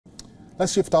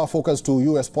Let's shift our focus to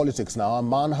U.S. politics now. A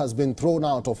man has been thrown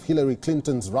out of Hillary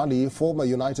Clinton's rally. Former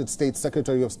United States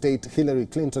Secretary of State Hillary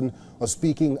Clinton was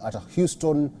speaking at a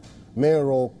Houston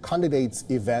mayoral candidates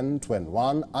event when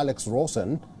one Alex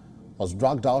Rosen was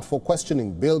dragged out for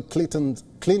questioning Bill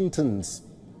Clinton's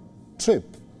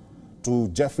trip to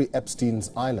Jeffrey Epstein's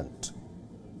island.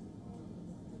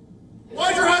 Why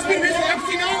did your husband visit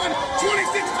Epstein Island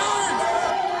 26 times?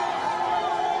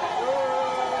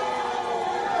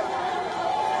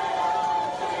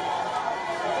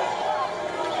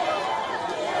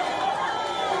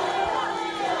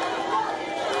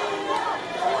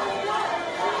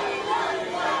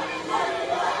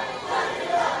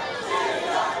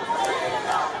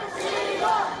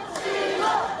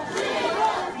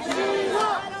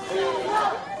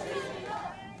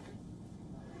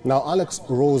 Now, Alex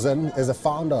Rosen is the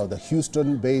founder of the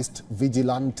Houston-based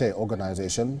vigilante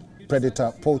organization,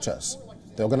 Predator Poachers.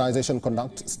 The organization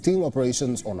conducts sting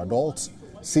operations on adults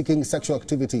seeking sexual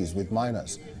activities with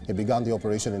minors. He began the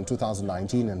operation in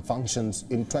 2019 and functions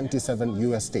in 27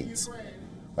 U.S. states.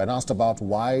 When asked about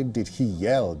why did he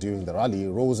yell during the rally,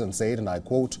 Rosen said, and I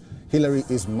quote, "Hillary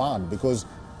is mad because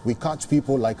we catch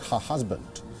people like her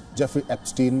husband." Jeffrey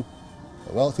Epstein,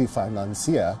 a wealthy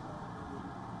financier,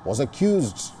 was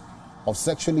accused of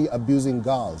sexually abusing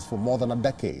girls for more than a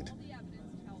decade.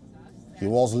 He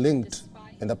was linked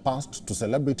in the past to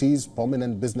celebrities,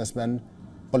 prominent businessmen,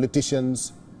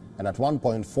 politicians, and at one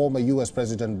point former U.S.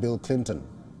 President Bill Clinton.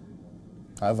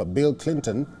 However, Bill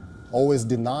Clinton always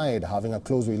denied having a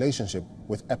close relationship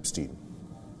with Epstein.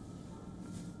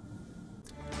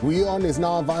 WION is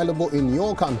now available in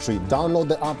your country. Download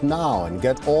the app now and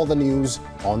get all the news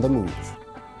on the move.